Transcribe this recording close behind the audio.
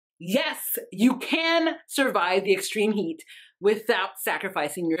Yes, you can survive the extreme heat without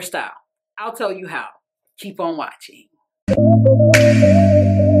sacrificing your style. I'll tell you how. Keep on watching. The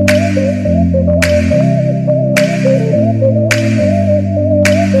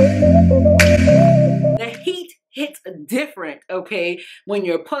heat hits different, okay? When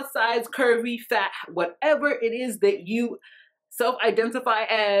you're plus size, curvy, fat, whatever it is that you self-identify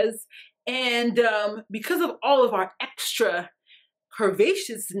as. And because of all of our extra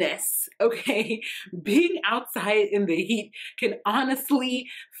curvaceousness, okay, being outside in the heat can honestly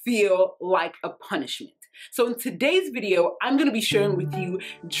feel like a punishment. So in today's video, I'm going to be sharing with you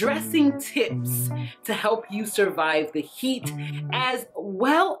dressing tips to help you survive the heat, as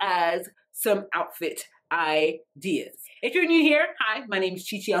well as some outfit ideas. If you're new here, hi, my name is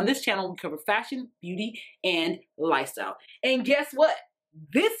Chichi. On this channel, we cover fashion, beauty, and lifestyle. And guess what?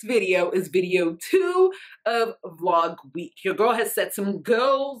 This video is video 2 of vlog week. Your girl has set some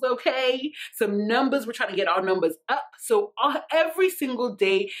goals, okay? Some numbers. We're trying to get our numbers up. So every single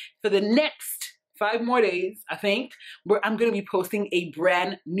day for the next 5 more days, I think, where I'm going to be posting a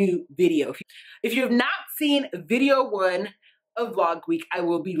brand new video. If you have not seen video 1 of vlog week, I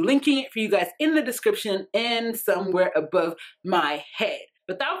will be linking it for you guys in the description and somewhere above my head.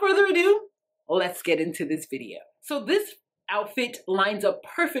 Without further ado, let's get into this video. So this outfit lines up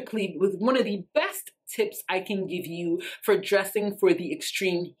perfectly with one of the best tips I can give you for dressing for the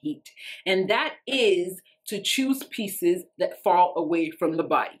extreme heat. And that is to choose pieces that fall away from the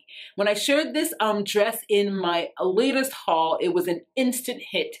body. When I shared this dress in my latest haul, it was an instant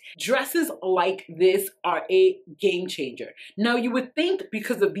hit. Dresses like this are a game changer. Now you would think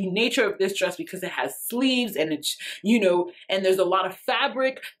because of the nature of this dress, because it has sleeves and it's, you know, and there's a lot of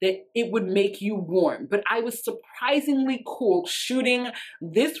fabric, that it would make you warm. But I was surprisingly cool shooting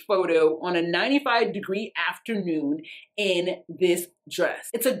this photo on a 95-degree afternoon in this dress.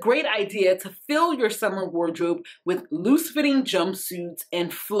 It's a great idea to fill your summer wardrobe with loose-fitting jumpsuits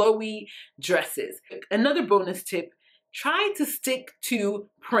and flowy dresses. Another bonus tip, try to stick to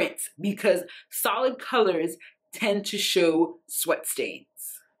prints because solid colors tend to show sweat stains.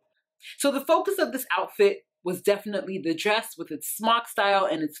 So the focus of this outfit was definitely the dress with its smock style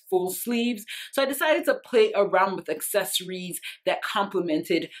and its full sleeves. So I decided to play around with accessories that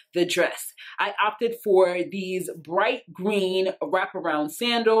complemented the dress. I opted for these bright green wraparound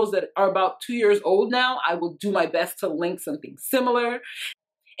sandals that are about 2 years old now. I will do my best to link something similar.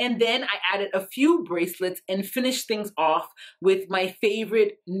 And then I added a few bracelets and finished things off with my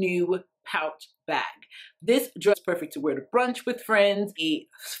favorite new pouch bag. This dress is perfect to wear to brunch with friends, a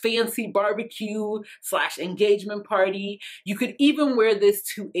fancy barbecue / engagement party. You could even wear this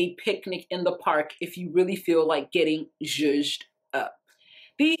to a picnic in the park if you really feel like getting zhuzhed up.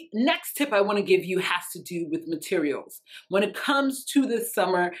 The next tip I want to give you has to do with materials. When it comes to the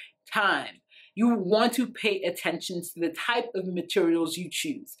summer time, you want to pay attention to the type of materials you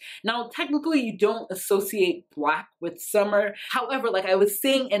choose. Now, technically, you don't associate black with summer. However, like I was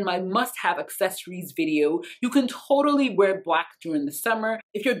saying in my must-have accessories video, you can totally wear black during the summer.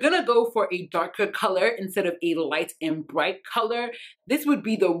 If you're gonna go for a darker color instead of a light and bright color, this would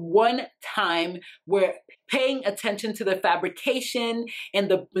be the one time where paying attention to the fabrication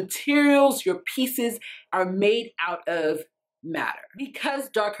and the materials your pieces are made out of matter. Because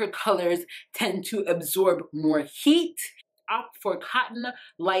darker colors tend to absorb more heat, opt for cotton,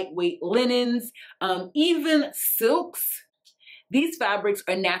 lightweight linens, even silks. These fabrics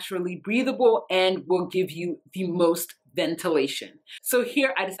are naturally breathable and will give you the most ventilation. So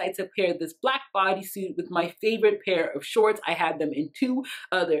here I decided to pair this black bodysuit with my favorite pair of shorts. I had them in 2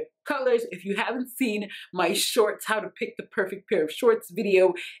 other colors. If you haven't seen my shorts, how to pick the perfect pair of shorts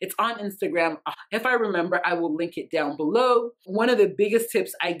video, it's on Instagram. If I remember, I will link it down below. One of the biggest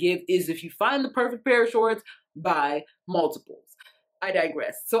tips I give is if you find the perfect pair of shorts, buy multiples. I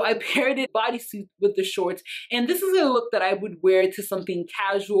digress. So I paired it bodysuit with the shorts, and this is a look that I would wear to something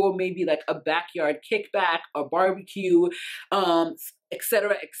casual, maybe like a backyard kickback, a barbecue,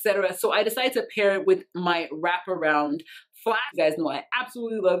 etc., etc. So I decided to pair it with my wraparound flat. You guys know I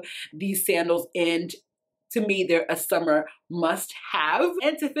absolutely love these sandals, and to me, they're a summer must-have.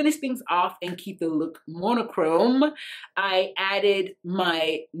 And to finish things off and keep the look monochrome, I added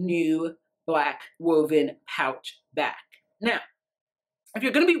my new black woven pouch bag. Now, if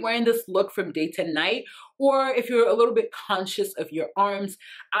you're going to be wearing this look from day to night, or if you're a little bit conscious of your arms,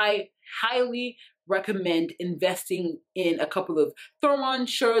 I highly recommend investing in a couple of throw-on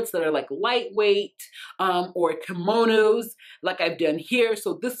shirts that are like lightweight or kimonos like I've done here.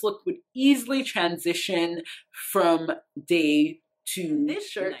 So this look would easily transition from day to This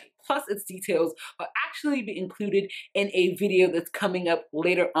shirt night. plus its details will actually be included in a video that's coming up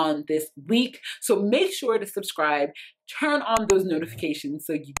later on this week. So make sure to subscribe, turn on those notifications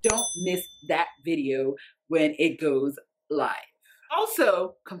so you don't miss that video when it goes live.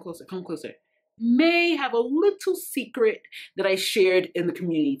 Also, come closer, come closer. May have a little secret that I shared in the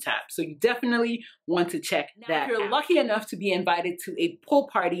community tab. So you definitely want to check that out. If you're lucky enough to be invited to a pool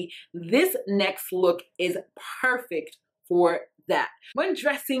party, this next look is perfect for that. When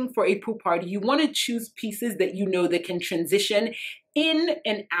dressing for a pool party, you want to choose pieces that you know that can transition in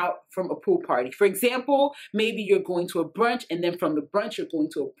and out from a pool party. For example, maybe you're going to a brunch and then from the brunch you're going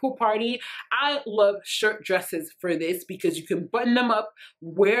to a pool party. I love shirt dresses for this because you can button them up,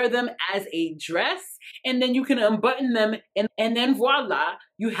 wear them as a dress, and then you can unbutton them and then voila,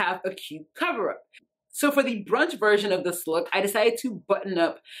 you have a cute cover-up. So for the brunch version of this look, I decided to button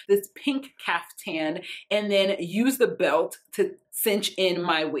up this pink caftan and then use the belt to cinch in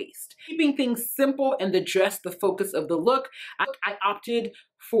my waist. Keeping things simple and the dress the focus of the look, I opted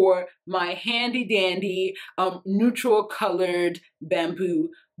for my handy dandy neutral colored bamboo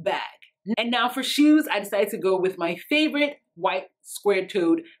bag. And now for shoes, I decided to go with my favorite white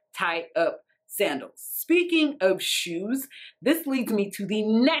square-toed tie-up sandals. Speaking of shoes, this leads me to the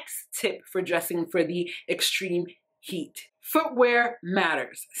next tip for dressing for the extreme heat. Footwear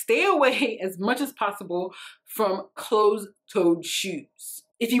matters. Stay away as much as possible from closed-toed shoes.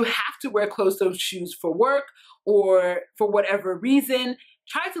 If you have to wear closed-toed shoes for work or for whatever reason,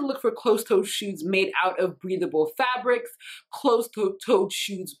 try to look for closed-toed shoes made out of breathable fabrics, closed-toed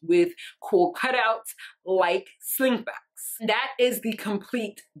shoes with cool cutouts like slingbacks. That is the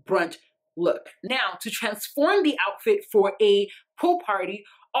complete brunch look. Now, to transform the outfit for a pool party,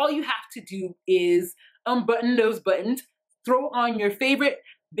 all you have to do is unbutton those buttons, throw on your favorite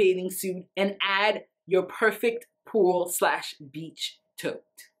bathing suit, and add your perfect pool/beach tote.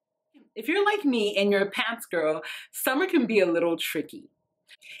 If you're like me and you're a pants girl, summer can be a little tricky.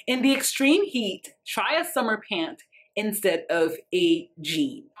 In the extreme heat, try a summer pant instead of a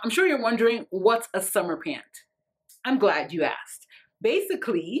jean. I'm sure you're wondering, what's a summer pant? I'm glad you asked.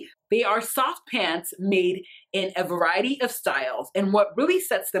 Basically, they are soft pants made in a variety of styles, and what really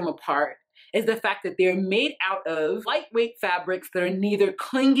sets them apart is the fact that they're made out of lightweight fabrics that are neither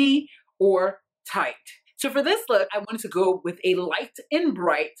clingy or tight. So for this look, I wanted to go with a light and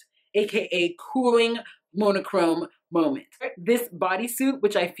bright, aka cooling monochrome moment. This bodysuit,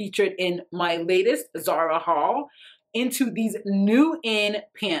 which I featured in my latest Zara haul, into these new in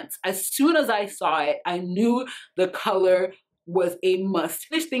pants. As soon as I saw it, I knew the color was a must.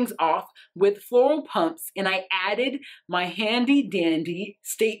 Finish things off with floral pumps, and I added my handy dandy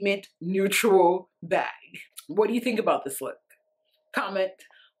statement neutral bag. What do you think about this look? Comment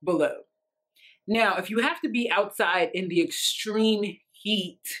below. Now, if you have to be outside in the extreme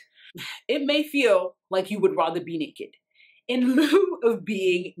heat, it may feel like you would rather be naked. In lieu of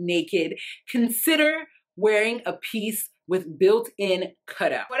being naked, consider wearing a piece with built-in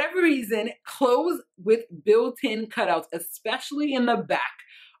cutout. For whatever reason, clothes with built-in cutouts, especially in the back,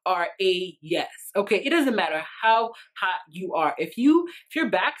 are a yes. Okay, it doesn't matter how hot you are. If your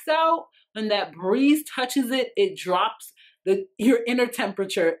back's out, when that breeze touches it, it drops your inner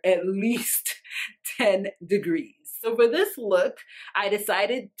temperature at least 10 degrees. So for this look, I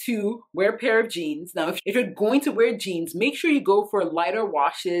decided to wear a pair of jeans. Now, if you're going to wear jeans, make sure you go for lighter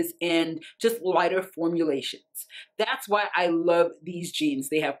washes and just lighter formulations. That's why I love these jeans.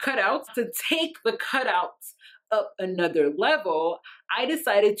 They have cutouts. To take the cutouts up another level, I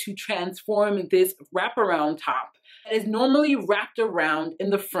decided to transform this wraparound top that is normally wrapped around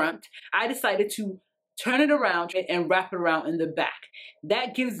in the front. I decided to turn it around and wrap it around in the back.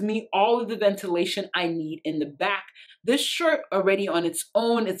 That gives me all of the ventilation I need in the back. This shirt already on its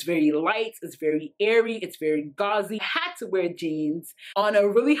own, it's very light, it's very airy, it's very gauzy. I had to wear jeans. On a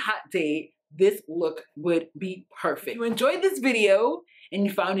really hot day, this look would be perfect. If you enjoyed this video and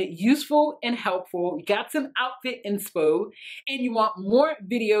you found it useful and helpful, you got some outfit inspo, and you want more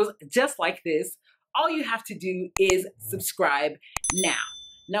videos just like this, all you have to do is subscribe now.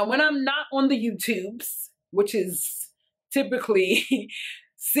 Now, when I'm not on the YouTubes, which is typically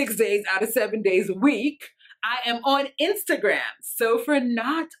 6 days out of 7 days a week, I am on Instagram. So if you're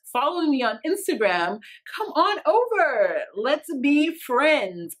not following me on Instagram, come on over. Let's be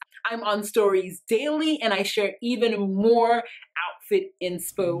friends. I'm on stories daily and I share even more outfit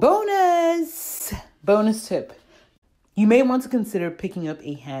inspo. Bonus tip. You may want to consider picking up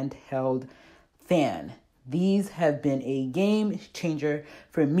a handheld fan. These have been a game changer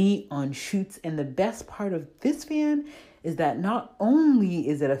for me on shoots, and the best part of this fan is that not only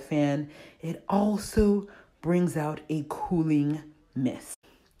is it a fan, it also brings out a cooling mist.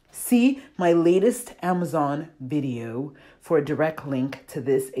 See my latest Amazon video for a direct link to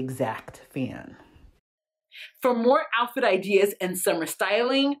this exact fan. For more outfit ideas and summer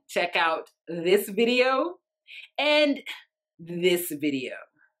styling, check out this video and this video.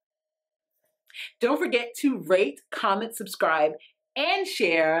 Don't forget to rate, comment, subscribe, and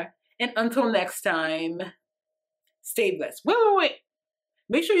share. And until next time, stay blessed. Wait.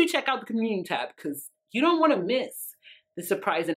 Make sure you check out the community tab because you don't want to miss the surprise